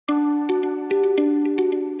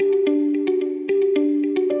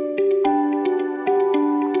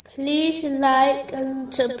like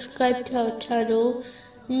and subscribe to our channel.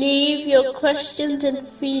 Leave your questions and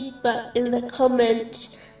feedback in the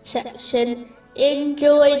comments section.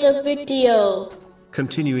 Enjoy the video.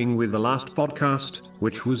 Continuing with the last podcast,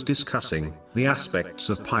 which was discussing the aspects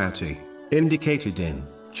of piety, indicated in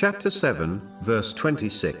chapter 7, verse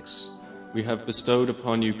 26. We have bestowed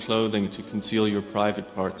upon you clothing to conceal your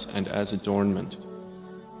private parts and as adornment.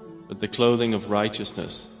 But the clothing of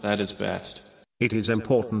righteousness, that is best. It is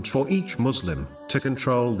important for each Muslim to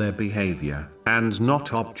control their behavior and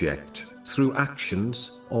not object, through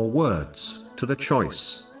actions or words, to the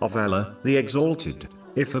choice of Allah the Exalted.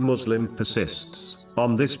 If a Muslim persists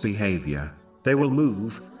on this behavior, they will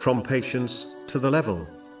move from patience to the level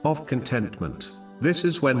of contentment. This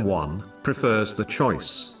is when one prefers the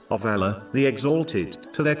choice of Allah the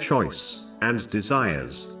Exalted to their choice and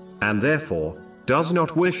desires, and therefore does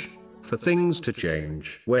not wish for things to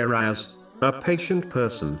change. Whereas a patient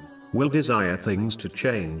person will desire things to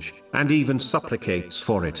change, and even supplicates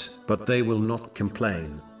for it, but they will not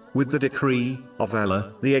complain with the decree of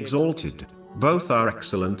Allah the Exalted. Both are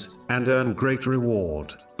excellent and earn great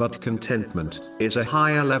reward, but contentment is a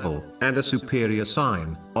higher level and a superior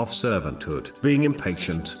sign of servanthood. Being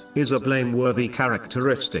impatient is a blameworthy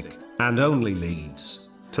characteristic, and only leads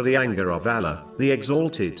to the anger of Allah the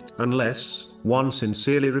Exalted, unless one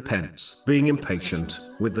sincerely repents. Being impatient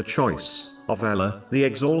with the choice of Allah the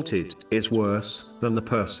Exalted is worse than the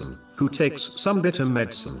person who takes some bitter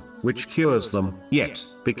medicine which cures them, yet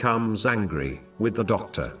becomes angry with the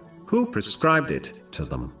doctor who prescribed it to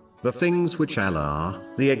them. The things which Allah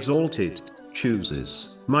the Exalted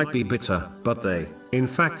chooses might be bitter, but they, in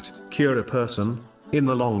fact, cure a person in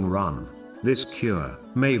the long run. This cure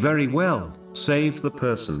may very well save the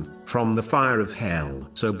person from the fire of hell.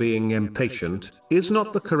 So being impatient is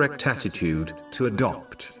not the correct attitude to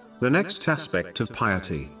adopt. The next aspect of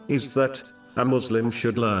piety is that a Muslim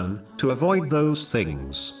should learn to avoid those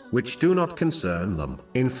things which do not concern them.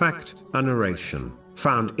 In fact, a narration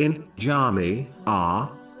found in Jami'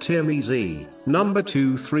 Tirmizi, number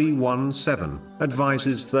 2317,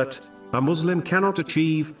 advises that a Muslim cannot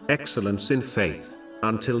achieve excellence in faith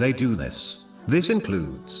until they do this. This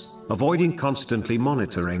includes avoiding constantly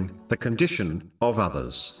monitoring the condition of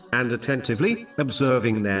others and attentively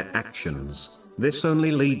observing their actions. This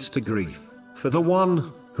only leads to grief for the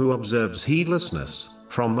one who observes heedlessness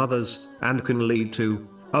from others, and can lead to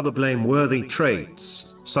other blameworthy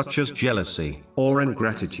traits, such as jealousy or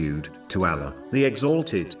ingratitude to Allah the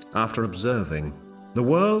Exalted after observing the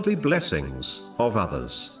worldly blessings of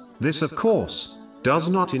others. This, of course, does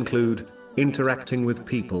not include interacting with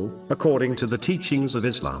people according to the teachings of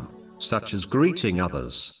Islam, such as greeting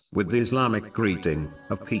others with the Islamic greeting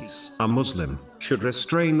of peace. A Muslim should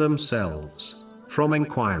restrain themselves from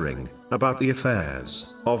inquiring about the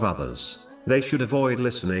affairs of others. They should avoid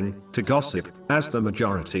listening to gossip, as the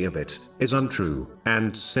majority of it is untrue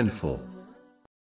and sinful.